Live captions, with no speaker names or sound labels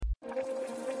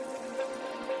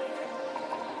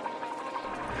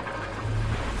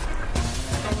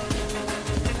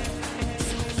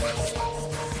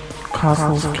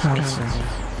Castle Council.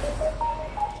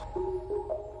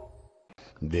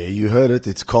 There you heard it.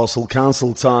 It's Castle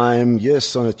Council time.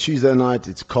 Yes, on a Tuesday night,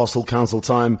 it's Castle Council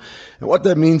time. And what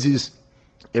that means is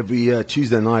every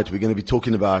Tuesday night, we're going to be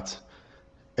talking about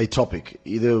a topic.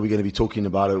 Either we're going to be talking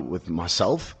about it with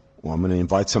myself, or I'm going to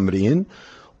invite somebody in,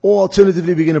 or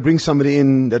alternatively, we're going to bring somebody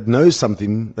in that knows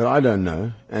something that I don't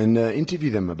know and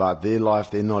interview them about their life,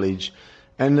 their knowledge,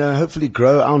 and hopefully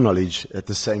grow our knowledge at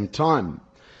the same time.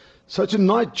 So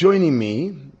tonight, joining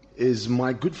me is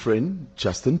my good friend,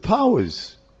 Justin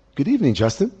Powers. Good evening,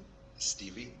 Justin.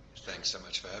 Stevie, thanks so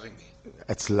much for having me.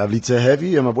 It's lovely to have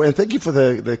you, my boy. And thank you for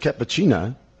the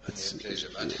cappuccino. It's a pleasure,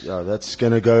 man. Yeah, that's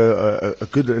going to go a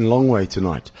good and long way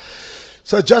tonight.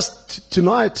 So just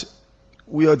tonight,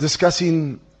 we are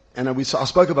discussing, and I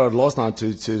spoke about it last night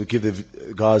to give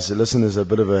the guys, the listeners, a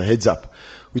bit of a heads up.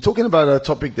 We're talking about a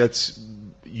topic that's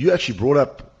you actually brought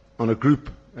up on a group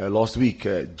last week,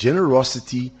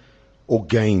 generosity or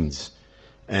gains.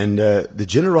 And the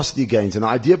generosity gains, and the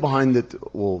idea behind it,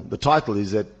 or the title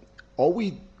is that, are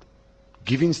we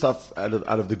giving stuff out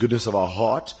of the goodness of our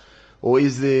heart, or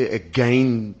is there a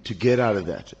gain to get out of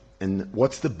that? And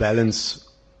what's the balance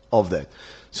of that?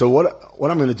 So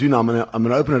what I'm going to do now, I'm going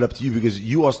to open it up to you, because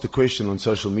you asked the question on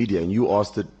social media, and you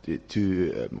asked it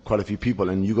to quite a few people,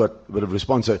 and you got a bit of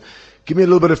response. So give me a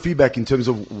little bit of feedback in terms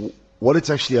of what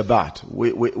it's actually about.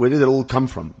 Where did it all come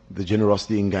from, the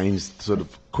generosity and gains sort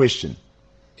of question?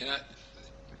 You know,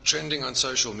 trending on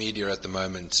social media at the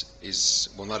moment is,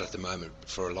 well, not at the moment, but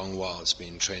for a long while it's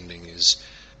been trending, is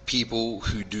people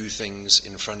who do things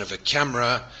in front of a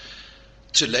camera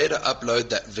to later upload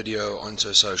that video onto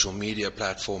a social media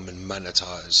platform and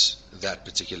monetize that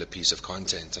particular piece of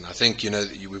content. And I think,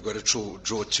 we've got to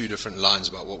draw two different lines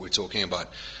about what we're talking about.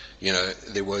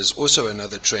 There was also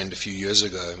another trend a few years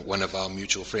ago, one of our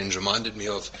mutual friends reminded me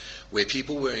of, where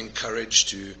people were encouraged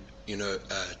to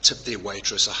tip their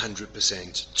waitress 100%,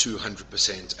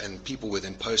 200%, and people were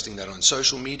then posting that on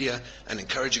social media and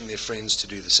encouraging their friends to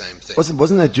do the same thing.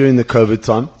 Wasn't that during the COVID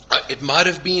time? It might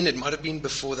have been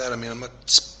before that. I mean, I'm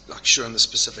not sure on the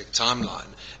specific timeline,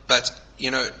 but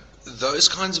those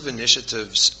kinds of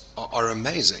initiatives are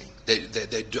amazing.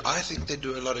 They do. I think they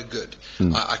do a lot of good.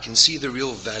 I can see the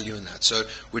real value in that. So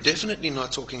we're definitely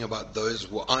not talking about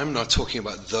those. Well, I'm not talking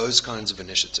about those kinds of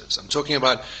initiatives. I'm talking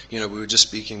about, we were just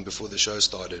speaking before the show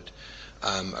started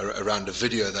around a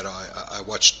video that I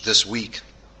watched this week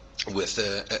with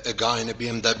a guy in a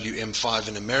BMW M5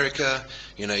 in America.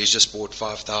 He's just bought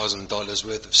 $5,000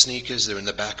 worth of sneakers. They're in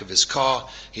the back of his car.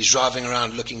 He's driving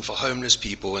around looking for homeless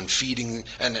people and feeding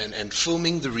and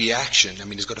filming the reaction. I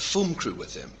mean, he's got a film crew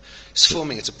with him. He's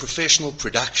filming. It's a professional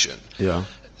production. Yeah.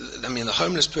 I mean, the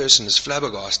homeless person is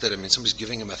flabbergasted. I mean, somebody's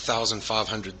giving him a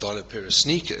 $1,500 pair of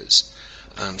sneakers.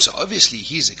 So obviously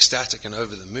he's ecstatic and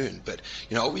over the moon. But,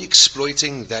 are we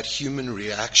exploiting that human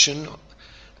reaction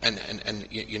and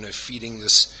feeding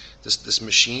this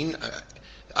machine?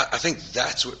 I think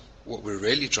that's what we're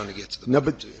really trying to get to the No,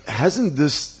 but hasn't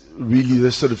this really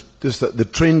the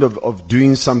trend of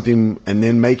doing something and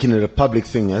then making it a public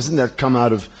thing, hasn't that come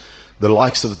out of the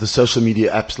likes of the social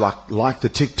media apps like the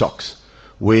TikToks,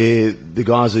 where the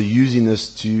guys are using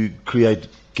this to get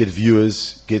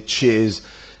viewers, get shares,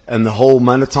 and the whole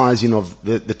monetizing of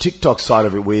the TikTok side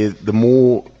of it, where the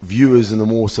more viewers and the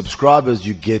more subscribers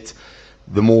you get,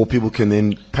 the more people can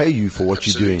then pay you for what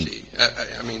Absolutely. You're doing.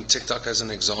 I mean, TikTok as an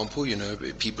example,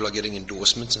 people are getting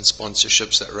endorsements and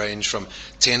sponsorships that range from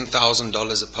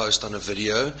 $10,000 a post on a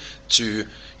video to,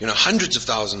 hundreds of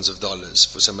thousands of dollars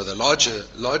for some of the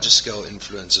larger scale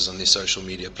influencers on these social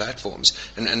media platforms.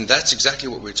 And that's exactly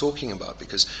what we're talking about,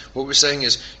 because what we're saying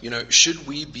is, should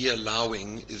we be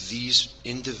allowing these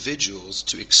individuals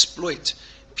to exploit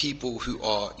people who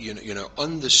are,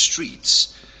 on the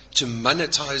streets, to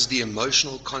monetize the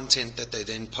emotional content that they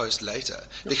then post later?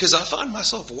 Because I found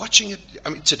myself watching it,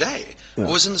 today. Yeah. I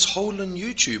was in this hole on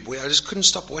YouTube where I just couldn't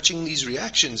stop watching these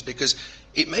reactions because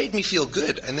it made me feel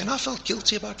good, and then I felt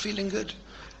guilty about feeling good.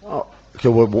 Oh, okay,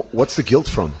 well, what's the guilt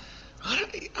from?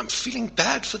 I'm feeling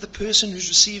bad for the person who's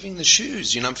receiving the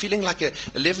shoes. I'm feeling like a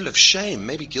level of shame.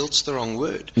 Maybe guilt's the wrong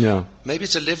word. Yeah. Maybe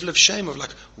it's a level of shame of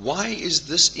why is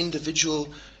this individual...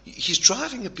 He's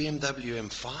driving a BMW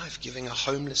M5, giving a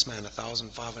homeless man a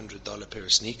 $1,500 pair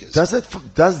of sneakers.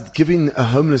 Does giving a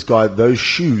homeless guy those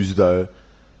shoes, though,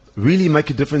 really make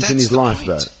a difference in his life,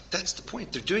 though? That's the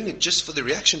point. They're doing it just for the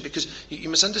reaction, because you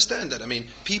must understand that. I mean,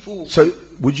 people... So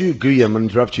would you agree, I'm going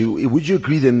to interrupt you, would you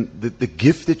agree then that the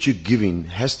gift that you're giving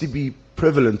has to be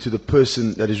prevalent to the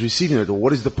person that is receiving it, or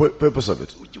what is the purpose of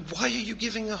it? Why are you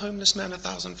giving a homeless man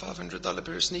 $1,500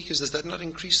 pair of sneakers? Does that not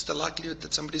increase the likelihood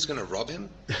that somebody's going to rob him?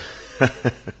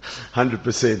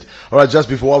 100%. All right, just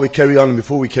before we carry on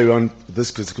this,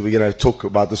 because we're going to talk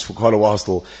about this for quite a while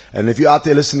still. And if you're out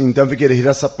there listening, don't forget to hit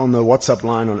us up on the WhatsApp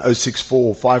line on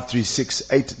 064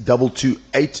 536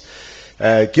 8228.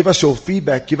 Give us your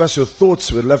feedback. Give us your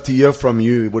thoughts. We'd love to hear from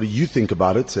you. What do you think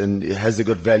about it? And has it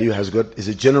got value? Is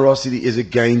it generosity? Is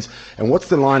it gains? And what's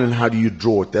the line and how do you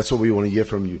draw it? That's what we want to hear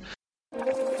from you.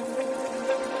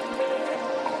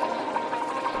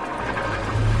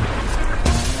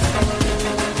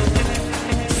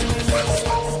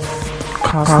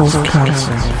 Castles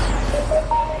Council.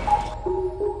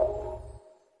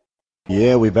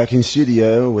 Yeah, we're back in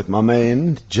studio with my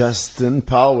man, Justin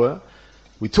Power.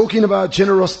 We're talking about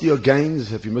generosity or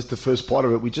gains. If you missed the first part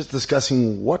of it, we're just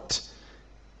discussing what's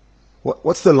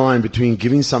the line between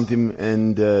giving something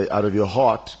and out of your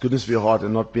heart, goodness of your heart,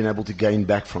 and not being able to gain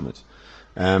back from it.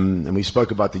 And we spoke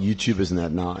about the YouTubers and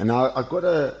that now. And I got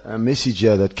a message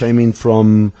here that came in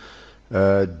from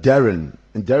Darren.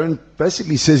 And Darren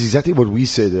basically says exactly what we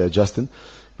said, Justin.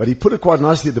 But he put it quite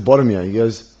nicely at the bottom here. He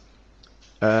goes,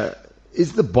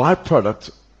 is the byproduct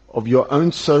of your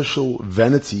own social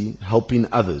vanity helping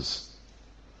others?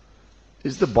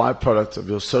 Is the byproduct of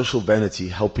your social vanity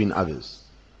helping others?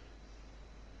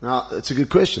 Now, it's a good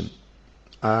question.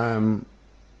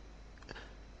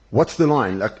 What's the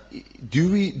line? Like, do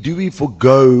we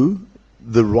forgo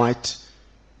the right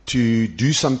to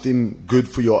do something good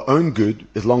for your own good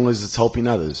as long as it's helping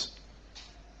others?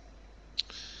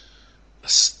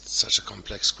 That's such a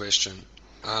complex question.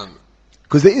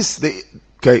 Because there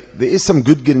is some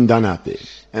good getting done out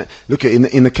there. Look,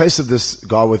 in the case of this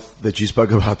guy that you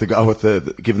spoke about, the guy with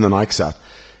giving the Nikes out,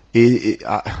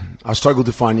 I struggle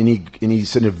to find any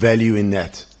sort of value in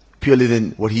that, purely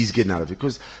than what he's getting out of it.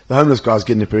 Because the homeless guy's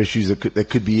getting a pair of shoes that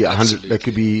could be $100. That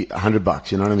could be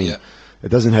 $100. You know what I mean? Yeah. It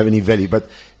doesn't have any value. But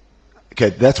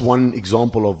okay, that's one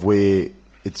example of where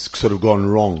it's sort of gone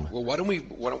wrong. Well, why don't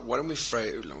we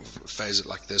phrase it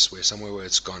like this, somewhere where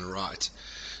it's gone right.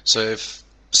 So if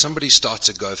somebody starts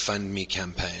a GoFundMe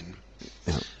campaign,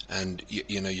 Yeah. and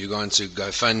you're going to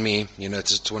GoFundMe,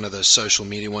 it's one of those social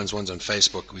media ones on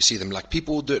Facebook. We see them, like,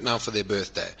 people will do it now for their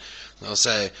birthday. They'll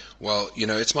say, well,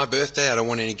 it's my birthday, I don't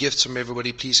want any gifts from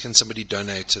everybody, please can somebody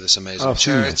donate to this amazing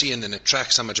charity, and then it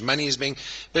tracks how much money is being,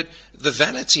 but the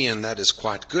vanity in that is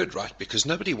quite good, right? Because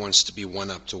nobody wants to be one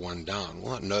up to one down.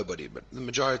 Well, not nobody, but the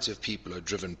majority of people are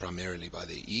driven primarily by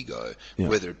their ego,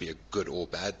 whether it be a good or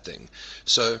bad thing.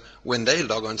 So when they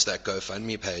log onto that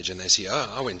GoFundMe page and they see,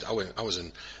 I was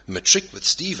in matric with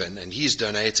Stephen and he's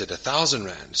donated 1,000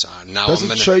 rand. So now Does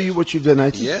it show you what you've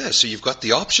donated? Yeah, so you've got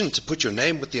the option to put your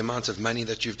name with the amount of money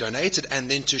that you've donated, and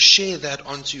then to share that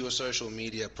onto your social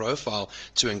media profile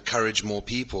to encourage more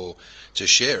people to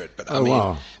share it. But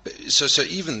wow. So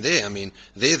even there,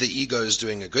 there the ego is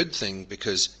doing a good thing,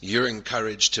 because you're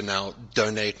encouraged to now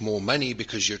donate more money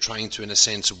because you're trying to, in a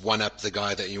sense, one up the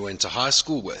guy that you went to high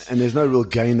school with. And there's no real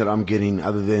gain that I'm getting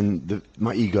other than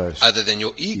my ego. Other than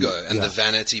your ego and the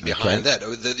vanity behind that.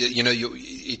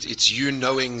 It's you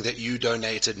knowing that you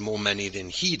donated more money than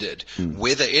he did.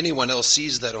 Whether anyone else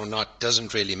sees that or not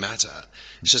doesn't really matter.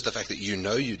 It's just the fact that you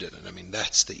know you didn't.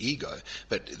 That's the ego.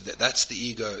 But that's the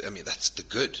ego. That's the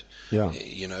good. Yeah.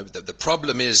 The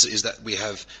problem is that we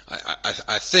have,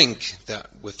 I think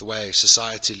that with the way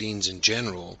society leans in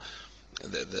general,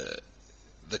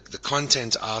 the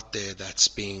content out there that's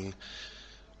being,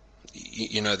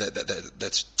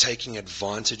 that's taking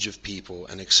advantage of people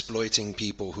and exploiting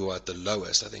people who are at the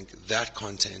lowest. I think that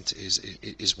content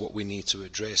is what we need to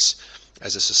address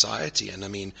as a society.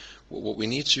 And what we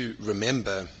need to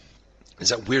remember is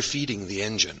that we're feeding the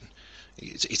engine.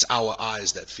 It's our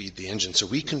eyes that feed the engine. So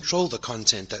we control the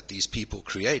content that these people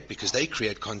create, because they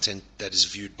create content that is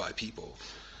viewed by people.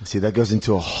 See, that goes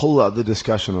into a whole other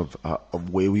discussion of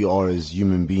where we are as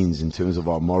human beings in terms of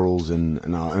our morals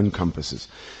and our own compasses.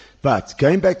 But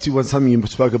going back to something you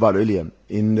spoke about earlier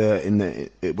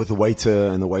with the waiter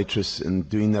and the waitress and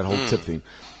doing that whole tip thing,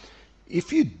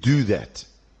 if you do that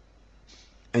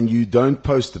and you don't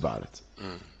post about it,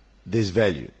 there's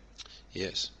value.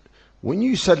 Yes. When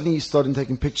you suddenly start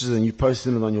taking pictures and you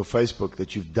posting it on your Facebook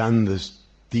that you've done this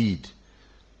deed,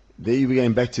 there you're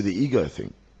going back to the ego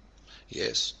thing.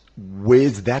 Yes.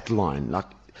 Where's that line? Like,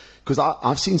 because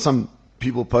I've seen some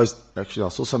people post. Actually, I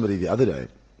saw somebody the other day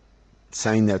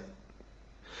saying that,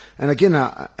 and again,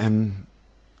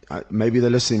 maybe they're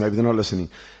listening, maybe they're not listening.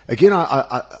 Again,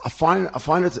 I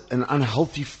find it an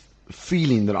unhealthy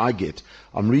feeling that I get.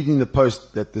 I'm reading the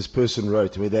post that this person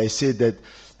wrote where they said that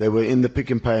they were in the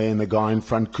Pick and Pay and the guy in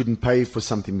front couldn't pay for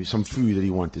something, some food that he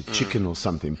wanted, chicken or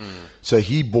something. So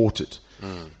he bought it.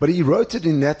 But he wrote it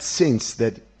in that sense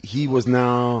that he was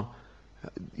now,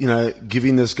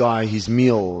 giving this guy his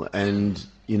meal and,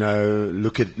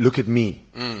 look at me.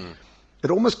 I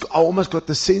almost got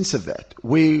the sense of that.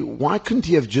 Why couldn't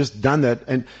he have just done that?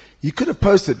 And he could have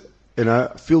posted,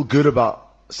 feel good about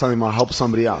something might help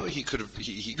somebody out. Well, he could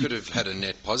have had a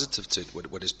net positive to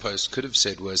it. What his post could have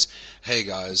said was, "Hey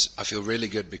guys, I feel really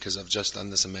good because I've just done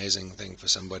this amazing thing for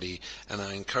somebody, and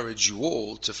I encourage you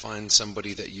all to find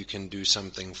somebody that you can do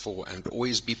something for, and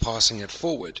always be passing it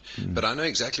forward." But I know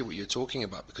exactly what you're talking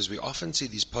about, because we often see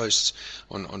these posts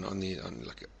on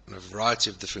a variety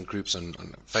of different groups on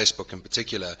Facebook in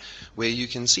particular, where you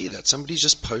can see that somebody's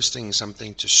just posting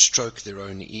something to stroke their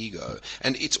own ego,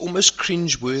 and it's almost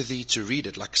cringe-worthy to read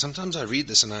it. Like sometimes I read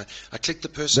this and I click the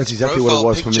person's That's exactly profile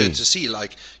what it was picture for me. to see,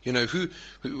 like, who are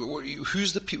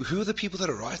the people that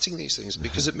are writing these things,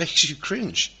 because it makes you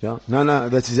cringe. Yeah, no,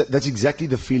 that's exactly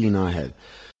the feeling I had.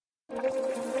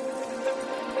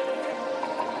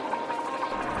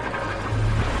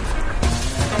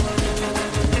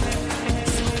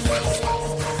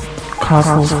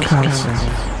 Castle's Council.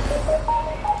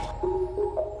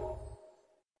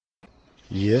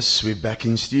 Yes, we're back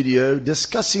in studio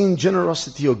discussing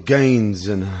generosity or gains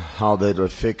and how that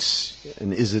affects,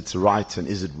 and is it right and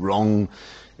is it wrong?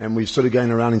 And we're sort of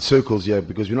going around in circles here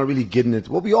because we're not really getting it.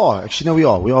 Well, we are. Actually, no,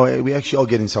 we are. We actually are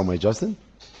getting somewhere, Justin.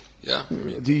 Yeah, I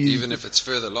mean, even if it's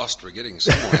further lost, we're getting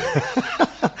somewhere.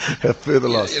 Further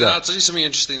lost. I'll tell you something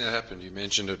interesting that happened. You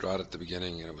mentioned it right at the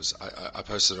beginning. It was I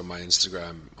posted on my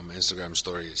Instagram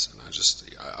stories, and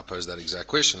I posed that exact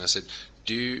question. I said,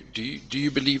 do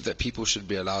you believe that people should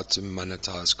be allowed to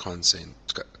monetize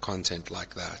content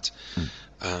like that?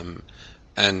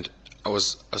 And I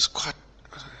was quite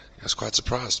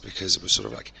surprised, because it was sort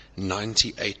of like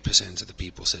 98% of the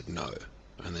people said no,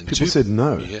 and then people said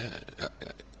no. Yeah.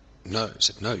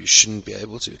 Said no, you shouldn't be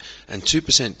able to, and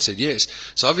 2% said yes.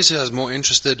 So obviously I was more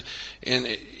interested in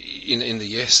the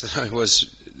yes than I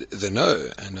was the no.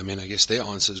 And I mean, I guess their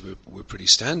answers were pretty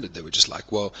standard. They were just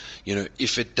like, well,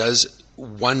 if it does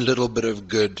one little bit of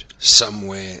good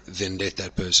somewhere, then let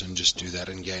that person just do that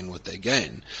and gain what they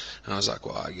gain. And I was like,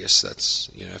 well, I guess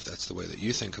that's, if that's the way that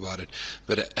you think about it.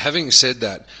 But having said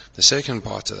that, the second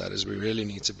part of that is we really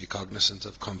need to be cognizant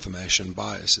of confirmation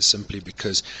bias, is simply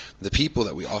because the people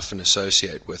that we often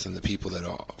associate with and the people that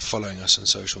are following us on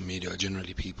social media are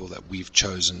generally people that we've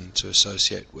chosen to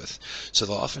associate with. So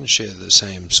they'll often share the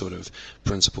same sort of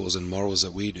principles and morals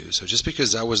that we do. So just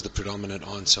because that was the predominant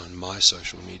answer on my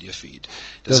social media feed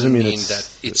doesn't mean that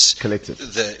it's collective.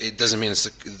 It doesn't mean it's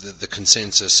the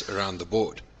consensus around the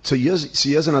board. So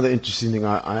here's another interesting thing.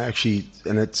 I actually,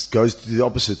 and it goes to the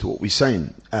opposite to what we're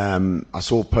saying. I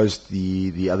saw a post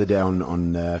the other day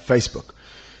on Facebook.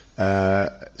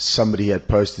 Somebody had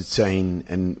posted saying,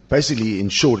 and basically in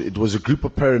short, it was a group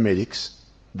of paramedics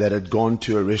that had gone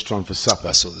to a restaurant for supper.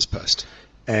 I saw this post.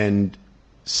 And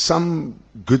some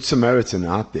good Samaritan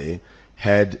out there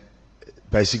had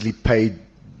basically paid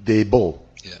their bill.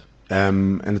 Yeah.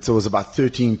 And it was about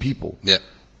 13 people. Yeah.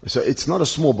 So it's not a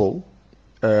small bill.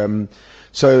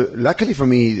 So luckily for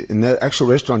me, in that actual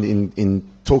restaurant in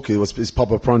Tokyo is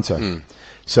Papa Pronto.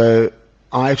 So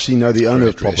I actually know the owner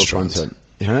of Papa Pronto.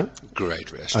 Yeah?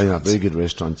 Great restaurant. Oh, yeah, very good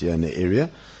restaurant here in the area.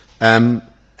 And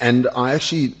I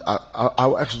actually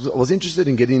was interested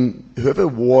in getting whoever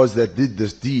it was that did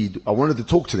this deed. I wanted to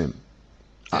talk to them.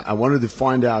 Yeah. I wanted to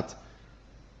find out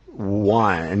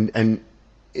why, and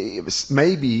it was,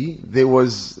 maybe there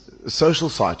was a social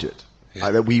side to it.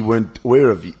 Yeah. That we weren't aware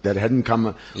of, that hadn't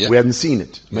come, Yeah. we hadn't seen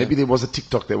it. Maybe there was a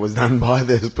TikTok that was done by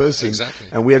this person, Exactly.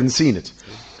 and we hadn't seen it.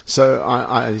 So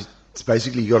I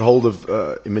basically got hold of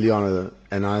Emiliano,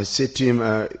 and I said to him,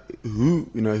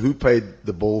 who paid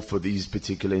the bill for these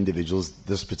particular individuals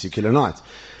this particular night?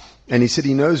 And he said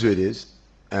he knows who it is,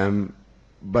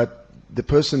 but the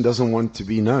person doesn't want to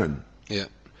be known. Yeah.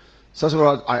 So I said,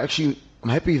 well, I'm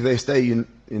happy if they stay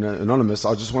anonymous.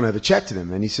 I just want to have a chat to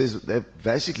them. And he says they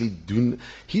basically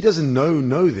he doesn't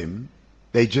know them.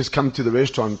 They just come to the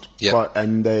restaurant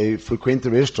and they frequent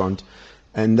the restaurant,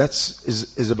 and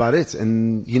is about it.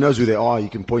 And he knows who they are. You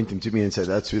can point them to me and say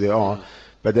that's who they are.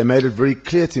 But they made it very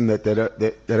clear to him that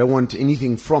they don't want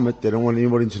anything from it. They don't want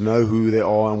anybody to know who they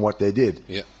are and what they did.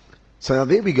 Yeah. So now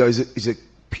there we go. Is a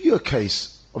pure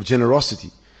case of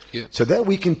generosity. Yeah. So that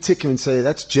we can tick and say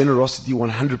that's generosity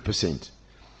 100%.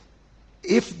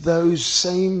 If those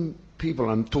same people,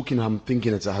 I'm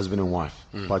thinking it's a husband and wife,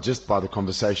 by the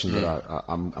conversation that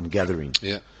I'm gathering.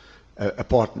 Yeah. a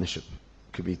partnership,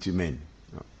 could be two men.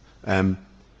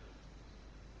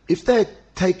 If they had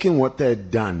taken what they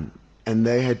had done and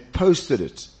they had posted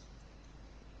it,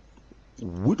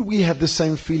 would we have the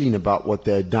same feeling about what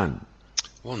they had done?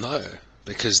 Well, no,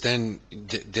 because then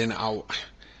our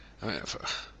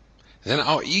then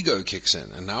our ego kicks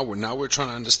in, and now we're trying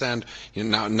to understand.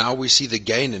 Now we see the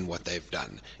gain in what they've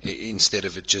done instead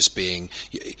of it just being.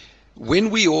 When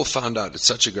we all found out, it's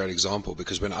such a great example,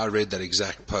 because when I read that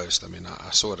exact post, I mean, I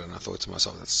saw it and I thought to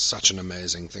myself, that's such an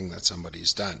amazing thing that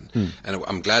somebody's done. And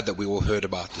I'm glad that we all heard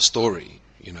about the story,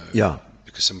 Yeah.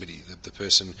 because somebody, the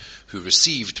person who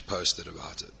received, posted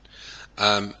about it.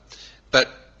 But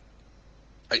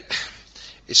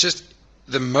it's just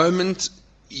the moment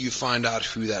you find out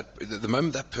the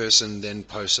moment that person then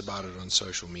posts about it on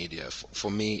social media, for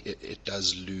me, it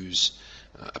does lose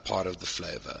a part of the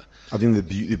flavor. I think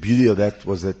the beauty of that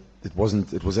was that it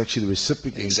was actually the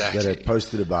recipient that had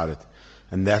posted about it,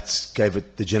 and that gave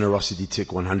it the generosity tick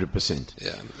 100%.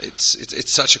 Yeah,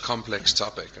 it's such a complex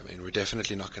topic. I mean, we're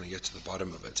definitely not going to get to the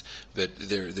bottom of it, but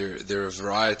there are a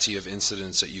variety of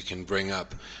incidents that you can bring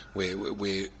up where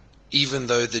even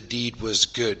though the deed was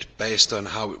good, based on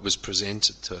how it was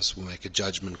presented to us, we'll make a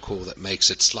judgment call that makes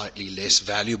it slightly less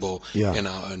valuable in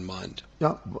our own mind.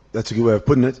 Yeah, that's a good way of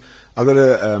putting it. I've got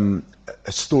a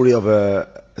story of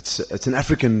it's an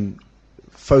African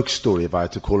folk story, if I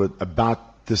had to call it,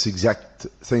 about this exact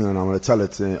thing, and I'm going to tell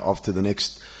it after the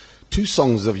next two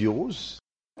songs of yours.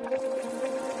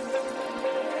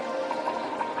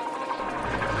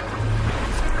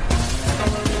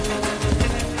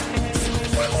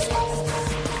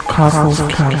 Castles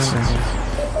Council.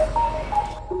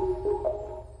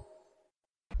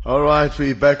 All right,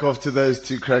 we're back after those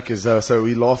two crackers. So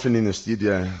we're laughing in the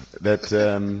studio. That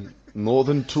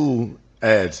Northern Tool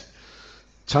ad.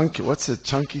 Chunky, what's it?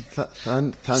 Chunky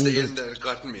Thunder? It's the end that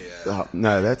got me.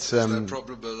 No, that's... no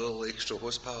problem, a little extra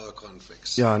horsepower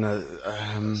conflicts. Yeah, no.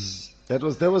 That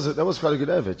was quite a good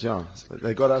advert, yeah.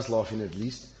 They got us laughing at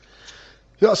least.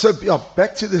 Yeah, so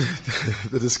back to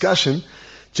the discussion.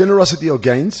 Generosity or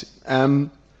gains. I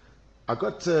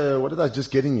got, what did I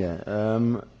just get in here?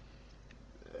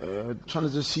 Trying to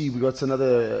just see, we got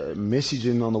another message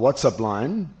in on the WhatsApp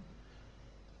line.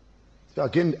 So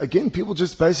again, people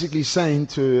just basically saying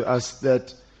to us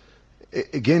that,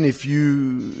 again, if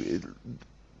the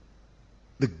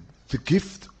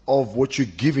gift of what you're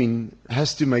giving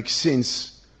has to make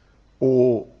sense,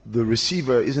 or the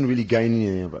receiver isn't really gaining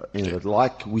any of it.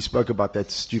 Like we spoke about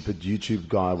that stupid YouTube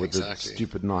guy with the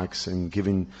stupid Nikes and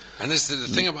giving. And the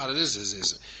thing about it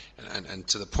is and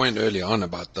to the point earlier on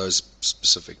about those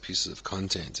specific pieces of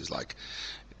content is like,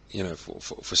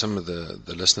 for some of the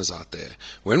listeners out there,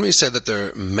 when we say that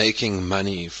they're making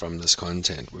money from this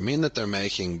content, we mean that they're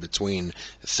making between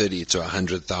 $30,000 to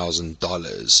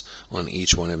 $100,000 on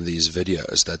each one of these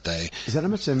videos that they. Is that how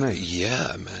much they make?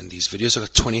 Yeah, man. These videos have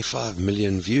got 25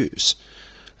 million views.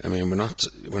 I mean,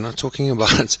 we're not talking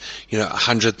about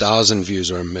 100,000 views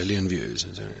or 1 million views.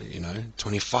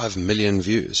 25 million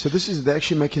views. So they're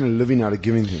actually making a living out of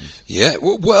giving things. Yeah.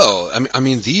 Well, I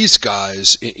mean, these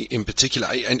guys in particular,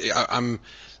 and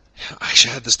I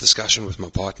actually had this discussion with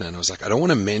my partner, and I was like, I don't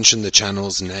want to mention the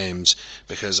channels' names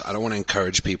because I don't want to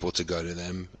encourage people to go to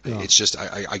them. Yeah. It's just,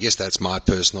 I guess that's my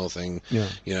personal thing.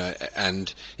 Yeah.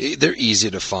 And they're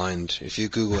easy to find. If you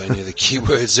Google any of the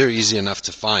keywords, they're easy enough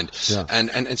to find. Yeah.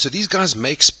 And so these guys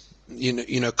make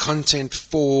content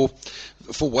for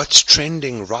what's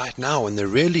trending right now, and they're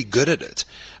really good at it.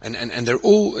 And they're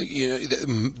all,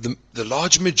 the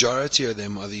large majority of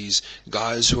them are these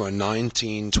guys who are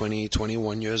 19, 20,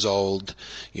 21 years old.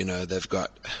 They've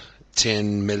got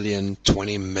 10 million,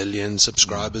 20 million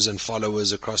subscribers and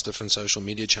followers across different social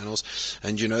media channels.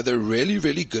 And, they're really,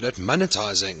 really good at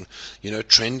monetizing,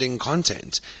 trending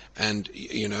content. And,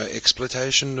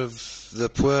 exploitation of the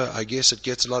poor, I guess it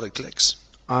gets a lot of clicks.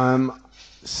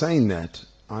 Saying that,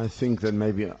 I think that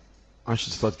maybe I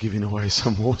should start giving away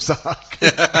some more stock.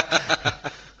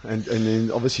 and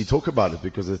then obviously talk about it,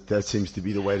 because that seems to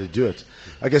be the way to do it.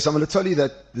 I guess I'm going to tell you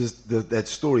that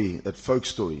story, that folk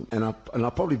story, and I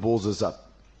probably balls this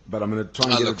up, but I'm going to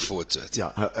try and look forward to it.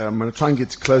 Yeah, I'm going to try and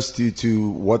get close to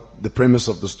what the premise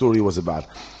of the story was about.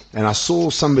 And I saw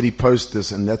somebody post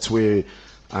this, and that's where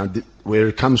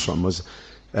it comes from. Was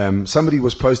somebody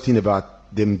was posting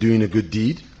about them doing a good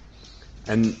deed,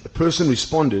 and a person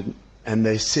responded, and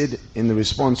they said in the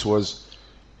response was,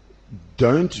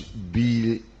 "Don't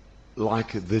be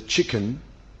like the chicken,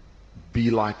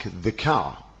 be like the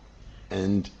cow."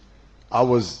 And I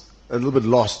was a little bit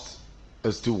lost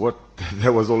as to what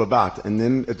that was all about. And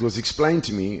then it was explained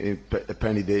to me,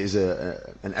 apparently there is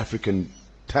an African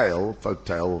folk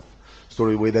tale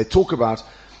story where they talk about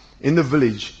in the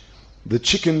village, the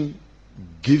chicken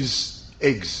gives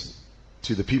eggs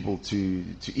to the people to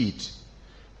eat,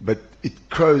 but it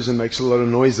crows and makes a lot of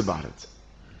noise about it.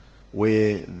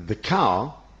 Where the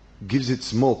cow gives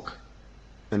its milk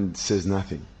and says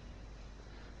nothing.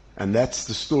 And that's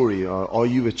the story. Are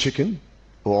you a chicken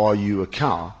or are you a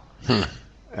cow? Do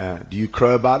you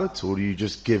crow about it or do you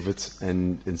just give it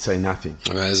and say nothing?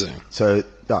 Amazing. So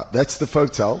that's the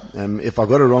folktale. If I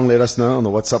got it wrong, let us know on the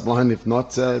WhatsApp line. If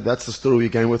not, that's the story we're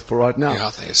going with for right now. Yeah,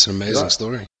 I think it's an amazing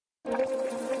story.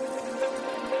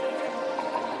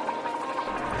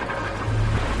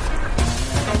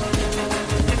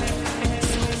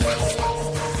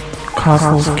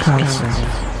 Castles Council.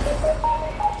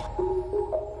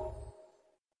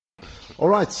 All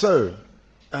right, so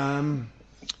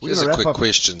Here's a quick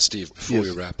question, Steve, before Yes.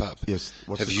 we wrap up. Yes.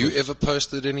 What's Have the you question? ever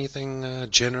posted anything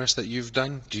generous that you've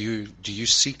done? Do you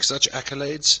seek such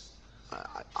accolades?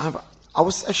 I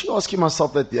was actually asking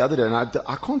myself that the other day, and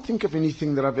I can't think of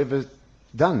anything that I've ever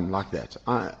done like that.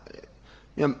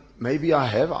 Maybe I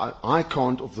have. I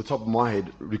can't, off the top of my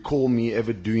head, recall me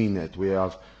ever doing that, where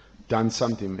I've done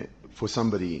something for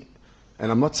somebody.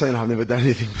 And I'm not saying I've never done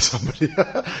anything for somebody,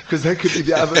 because that could be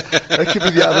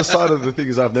the other side of the thing,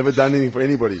 is I've never done anything for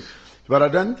anybody. But I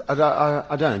don't.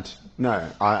 No,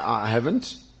 I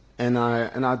haven't, and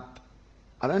I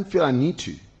don't feel I need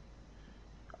to.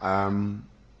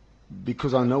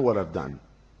 Because I know what I've done,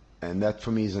 and that for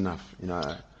me is enough.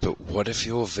 But what if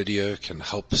your video can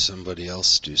help somebody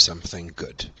else do something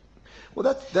good?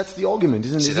 Well, that's the argument,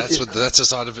 isn't See, it? that's a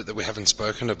side of it that we haven't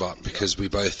spoken about, because we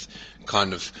both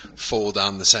kind of fall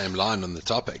down the same line on the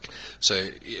topic. So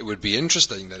it would be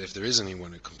interesting that if there is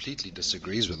anyone who completely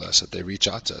disagrees with us, that they reach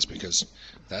out to us, because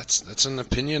that's an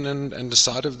opinion and a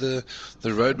side of the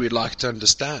road we'd like to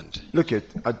understand. Look, we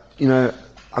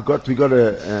got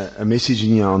a message in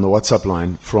here on the WhatsApp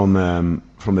line from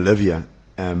Olivia,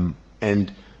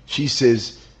 and she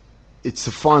says it's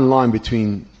a fine line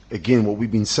between, again, what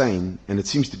we've been saying, and it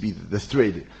seems to be the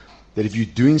thread, that if you're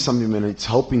doing something and it's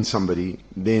helping somebody,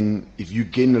 then if you're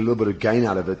getting a little bit of gain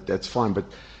out of it, that's fine. But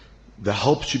the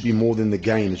help should be more than the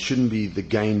gain. It shouldn't be the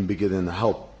gain bigger than the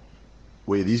help.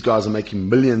 Where these guys are making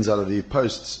millions out of their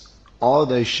posts, are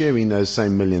they sharing those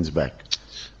same millions back?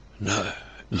 No.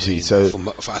 You see, so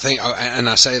I think, and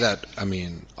I say that, I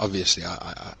mean, obviously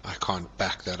I can't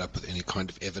back that up with any kind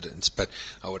of evidence, but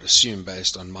I would assume,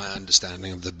 based on my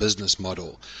understanding of the business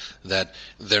model, that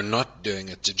they're not doing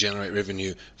it to generate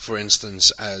revenue, for instance,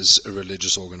 as a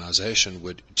religious organization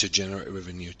would, to generate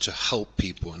revenue to help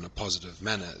people in a positive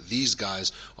manner. These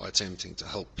guys are attempting to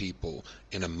help people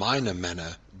in a minor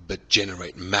manner, but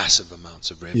generate massive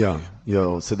amounts of revenue.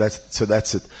 Yeah. So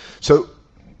that's it. So,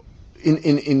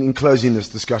 in closing this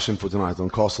discussion for tonight on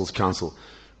Castles Council,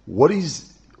 what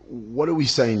are we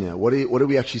saying now? What are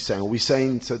we actually saying? Are we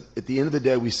saying, so at the end of the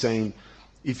day, we're saying,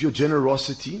 if your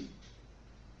generosity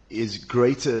is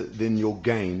greater than your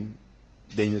gain,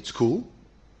 then it's cool?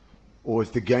 Or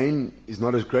if the gain is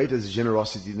not as great as the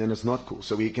generosity, then it's not cool?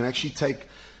 So we can actually take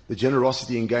the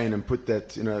generosity and gain and put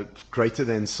that, greater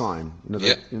than sign,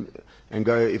 and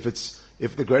go,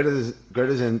 if the greater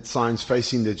than sign's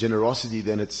facing the generosity,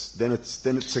 then it's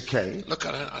okay. Look,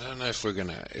 I don't know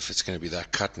if it's gonna be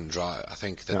that cut and dry. I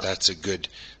think that's a good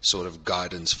sort of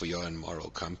guidance for your own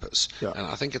moral compass. Yeah. And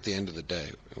I think at the end of the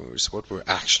day, what we're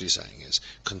actually saying is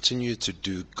continue to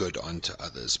do good unto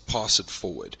others, pass it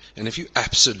forward. And if you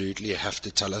absolutely have to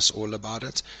tell us all about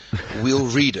it, we'll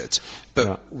read it.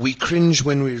 But we cringe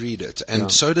when we read it,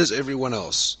 and so does everyone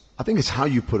else. I think it's how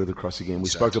you put it across again. We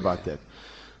spoke about that.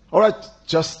 All right,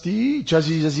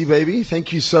 Jazzy baby,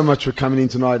 thank you so much for coming in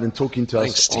tonight and talking to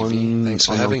Thanks, us Stevie. Thanks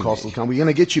for having Castle me. Council. We're going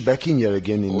to get you back in here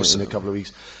again in a couple of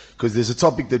weeks, because there's a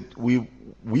topic that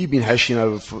we've been hashing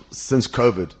over since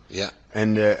COVID. Yeah.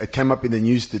 And it came up in the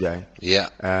news today. Yeah.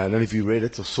 I don't know if you read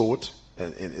it or saw it.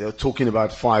 And they were talking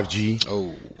about 5G.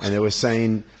 Oh. And they were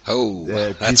saying,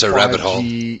 that's a rabbit hole.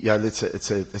 Yeah, it's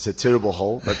a terrible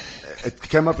hole. But it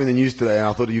came up in the news today, and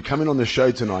I thought, you coming on the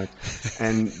show tonight,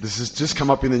 and this has just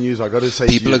come up in the news. I got to say,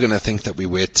 people are going to think that we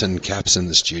wear tin caps in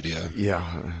the studio.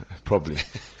 Yeah, probably.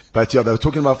 But yeah, they were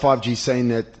talking about 5G, saying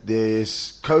that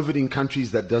there's COVID in countries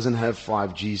that doesn't have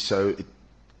 5G, so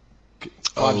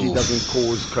 5G doesn't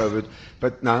cause COVID.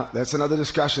 But no, that's another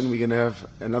discussion we're going to have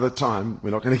another time.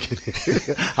 We're not going to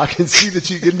get I can see that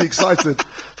you're getting excited.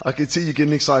 I can see you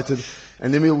getting excited.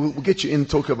 And then we'll get you in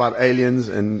to talk about aliens,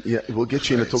 and we'll get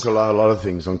you in to talk a lot of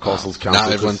things on Castles Council.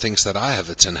 Now everyone thinks that I have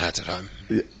a tin hat at home.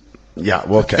 Yeah,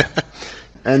 well, okay.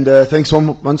 And thanks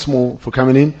once more for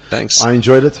coming in. Thanks. I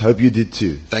enjoyed it. Hope you did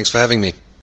too. Thanks for having me.